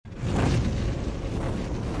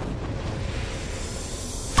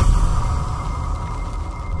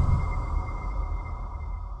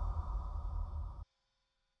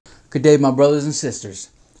Good day, my brothers and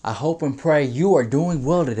sisters. I hope and pray you are doing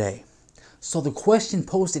well today. So the question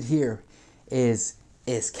posted here is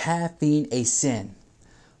caffeine a sin?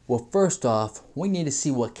 Well, first off, we need to see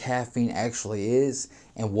what caffeine actually is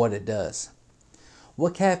and what it does.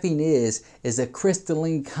 What caffeine is a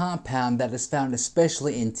crystalline compound that is found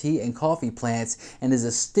especially in tea and coffee plants and is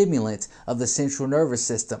a stimulant of the central nervous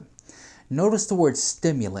system. Notice the word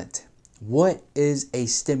stimulant. What is a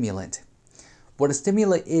stimulant? What a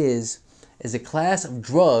stimulant is a class of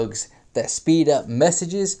drugs that speed up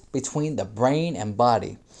messages between the brain and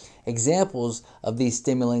body. Examples of these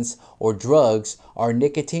stimulants or drugs are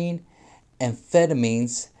nicotine,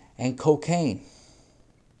 amphetamines, and cocaine.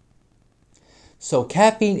 So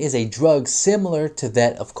caffeine is a drug similar to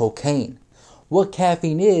that of cocaine. What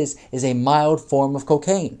caffeine is a mild form of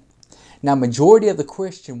cocaine. Now, majority of the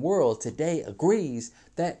Christian world today agrees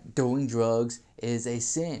that doing drugs is a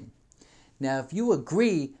sin. Now, if you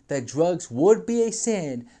agree that drugs would be a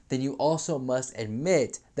sin, then you also must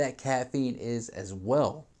admit that caffeine is as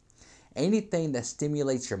well. Anything that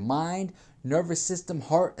stimulates your mind, nervous system,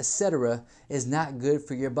 heart, etc. is not good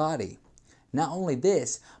for your body. Not only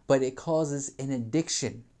this, but it causes an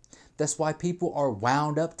addiction. That's why people are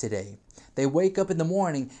wound up today. They wake up in the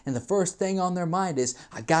morning and the first thing on their mind is,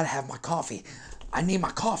 I gotta have my coffee. I need my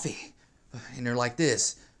coffee. And they're like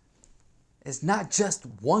this. It's not just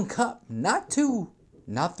one cup, not two,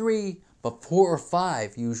 not three, but 4 or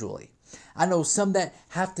 5 usually. I know some that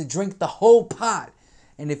have to drink the whole pot.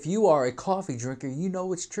 And if you are a coffee drinker, you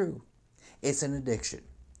know it's true. It's an addiction.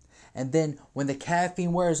 And then when the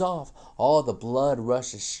caffeine wears off, all the blood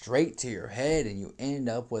rushes straight to your head and you end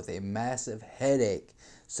up with a massive headache.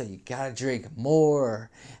 So you gotta drink more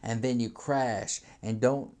and then you crash. And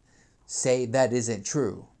don't say that isn't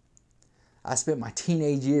true. I spent my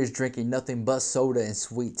teenage years drinking nothing but soda and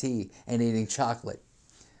sweet tea and eating chocolate.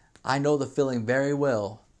 I know the feeling very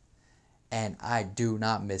well, and I do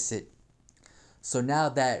not miss it. So now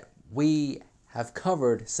that we have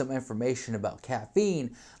covered some information about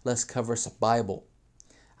caffeine, let's cover some Bible.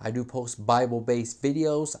 I do post Bible-based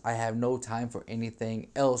videos. I have no time for anything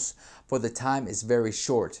else, for the time is very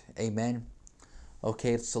short. Amen.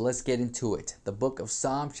 Okay, so let's get into it. The book of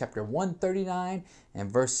Psalms chapter 139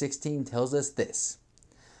 and verse 16 tells us this.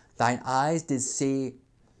 Thine eyes did see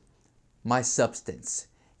my substance,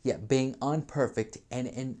 yet being unperfect, and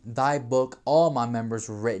in thy book all my members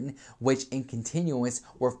were written, which in continuance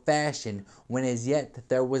were fashioned, when as yet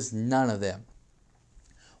there was none of them.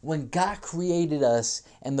 When God created us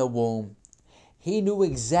in the womb, He knew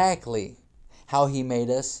exactly how He made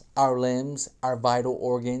us, our limbs, our vital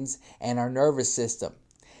organs, and our nervous system.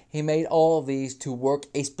 He made all of these to work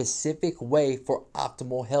a specific way for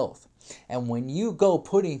optimal health. And when you go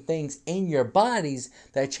putting things in your bodies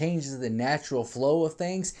that changes the natural flow of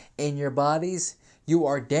things in your bodies, you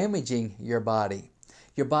are damaging your body.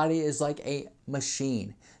 Your body is like a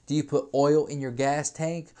machine. Do you put oil in your gas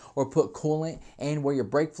tank or put coolant in where your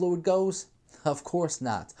brake fluid goes? Of course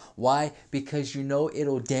not. Why? Because you know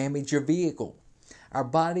it'll damage your vehicle. Our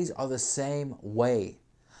bodies are the same way.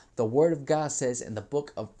 The Word of God says in the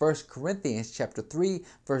book of 1 Corinthians chapter 3,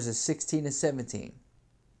 verses 16 and 17.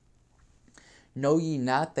 Know ye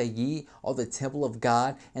not that ye are the temple of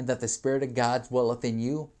God, and that the Spirit of God dwelleth in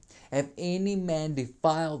you? If any man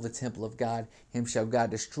defile the temple of God, him shall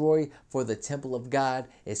God destroy, for the temple of God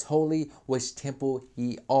is holy, which temple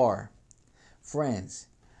ye are. Friends,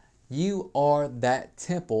 you are that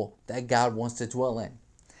temple that God wants to dwell in.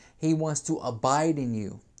 He wants to abide in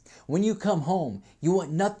you. When you come home, you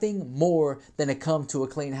want nothing more than to come to a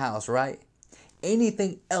clean house, right?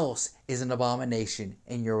 Anything else is an abomination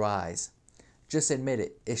in your eyes. Just admit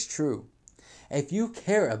it. It's true. If you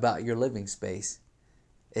care about your living space,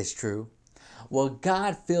 it's true. Well,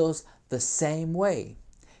 God feels the same way.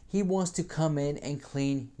 He wants to come in and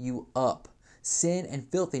clean you up. Sin and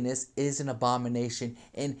filthiness is an abomination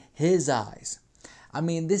in His eyes. I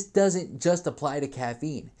mean, this doesn't just apply to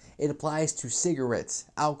caffeine. It applies to cigarettes,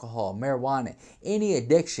 alcohol, marijuana, any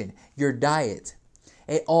addiction, your diet.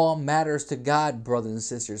 It all matters to God, brothers and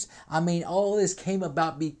sisters. I mean, all this came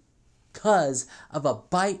about because of a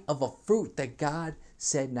bite of a fruit that God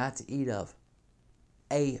said not to eat of.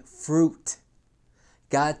 A fruit.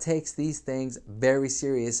 God takes these things very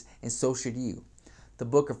serious, and so should you. The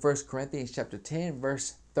book of 1 Corinthians chapter 10,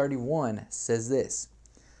 verse 31 says this.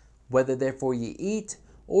 Whether therefore ye eat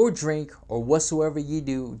or drink or whatsoever ye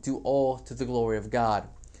do, do all to the glory of God.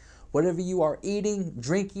 Whatever you are eating,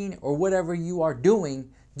 drinking, or whatever you are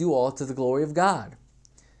doing, do all to the glory of God.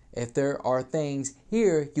 If there are things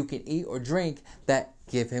here you can eat or drink that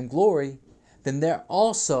give Him glory, then there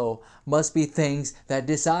also must be things that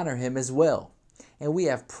dishonor him as well. And we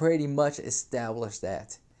have pretty much established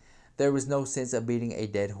that. There is no sense of beating a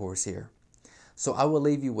dead horse here. So I will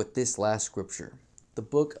leave you with this last scripture. The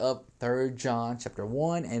book of 3 John chapter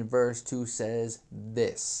 1 and verse 2 says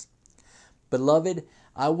this. Beloved,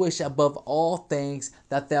 I wish above all things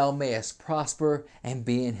that thou mayest prosper and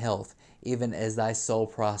be in health, even as thy soul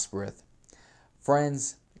prospereth.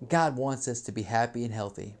 Friends, God wants us to be happy and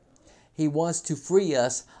healthy. He wants to free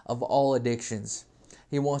us of all addictions.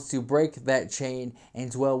 He wants to break that chain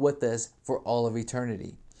and dwell with us for all of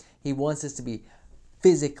eternity. He wants us to be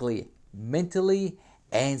physically, mentally,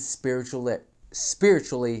 and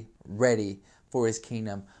spiritually ready for His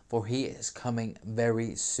kingdom, for He is coming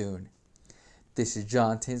very soon. This is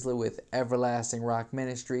John Tinsley with Everlasting Rock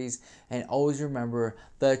Ministries, and always remember,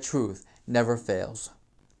 the truth never fails.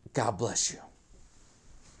 God bless you.